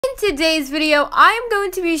today's video, I'm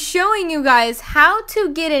going to be showing you guys how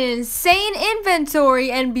to get an insane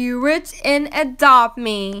inventory and be rich in Adopt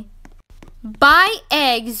Me. Buy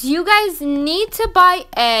eggs. You guys need to buy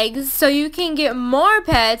eggs so you can get more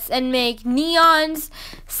pets and make neons.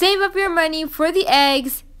 Save up your money for the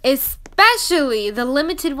eggs, especially the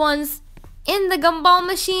limited ones in the gumball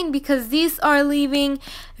machine, because these are leaving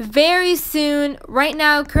very soon. Right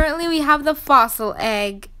now, currently we have the fossil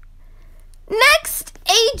egg. Next,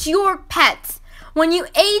 age your pets. When you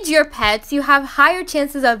age your pets, you have higher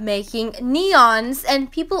chances of making neons,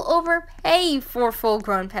 and people overpay for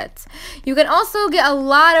full-grown pets. You can also get a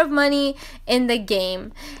lot of money in the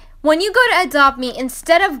game. When you go to Adopt Me,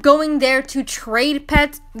 instead of going there to trade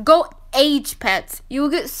pets, go age pets. You will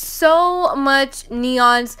get so much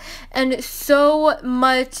neons and so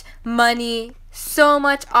much money, so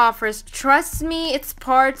much offers. Trust me, it's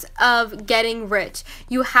part of getting rich.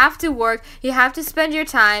 You have to work, you have to spend your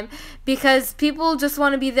time, because people just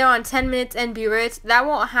want to be there on 10 minutes and be rich. That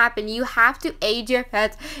won't happen. You have to age your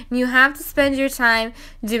pets, and you have to spend your time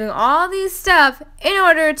doing all these stuff in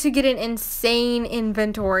order to get an insane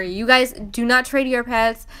inventory. You guys do not trade your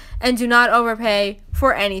pets and do not overpay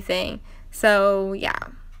for anything. So yeah.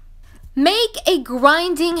 Make a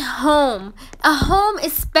grinding home. A home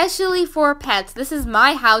especially for pets. This is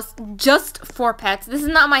my house just for pets. This is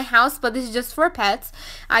not my house, but this is just for pets.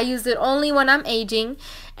 I use it only when I'm aging.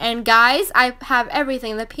 And guys, I have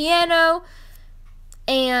everything. The piano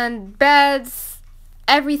and beds,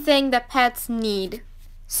 everything that pets need.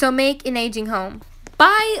 So make an aging home.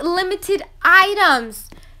 Buy limited items.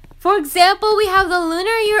 For example, we have the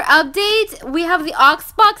Lunar Year update. We have the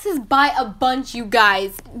Ox boxes. Buy a bunch, you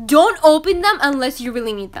guys. Don't open them unless you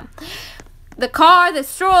really need them. The car, the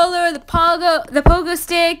stroller, the pogo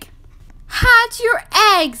stick. Hatch your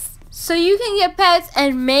eggs so you can get pets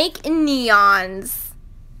and make neons.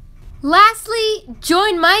 Lastly,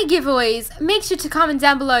 join my giveaways. Make sure to comment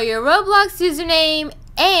down below your Roblox username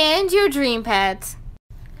and your dream pet.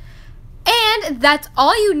 And that's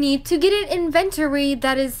all you need to get an inventory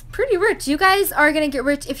that is pretty rich. You guys are gonna get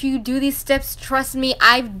rich if you do these steps. Trust me,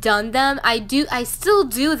 I've done them. I still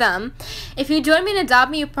do them. If you join me and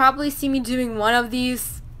Adopt Me, you probably see me doing one of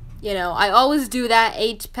these. You know, I always do that,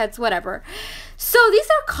 age pets, whatever. So these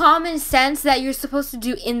are common sense that you're supposed to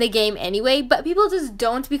do in the game anyway, but people just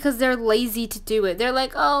don't because they're lazy to do it. They're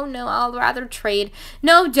like, oh no, I'll rather trade.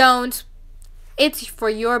 No, don't. It's for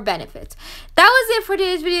your benefit. That was it for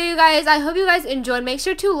today's video, you guys. I hope you guys enjoyed. Make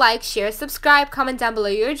sure to like, share, subscribe, comment down below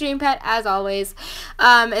your dream pet as always.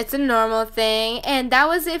 It's a normal thing. And that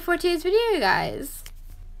was it for today's video, you guys.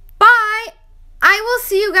 Bye! I will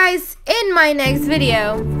see you guys in my next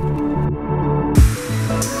video.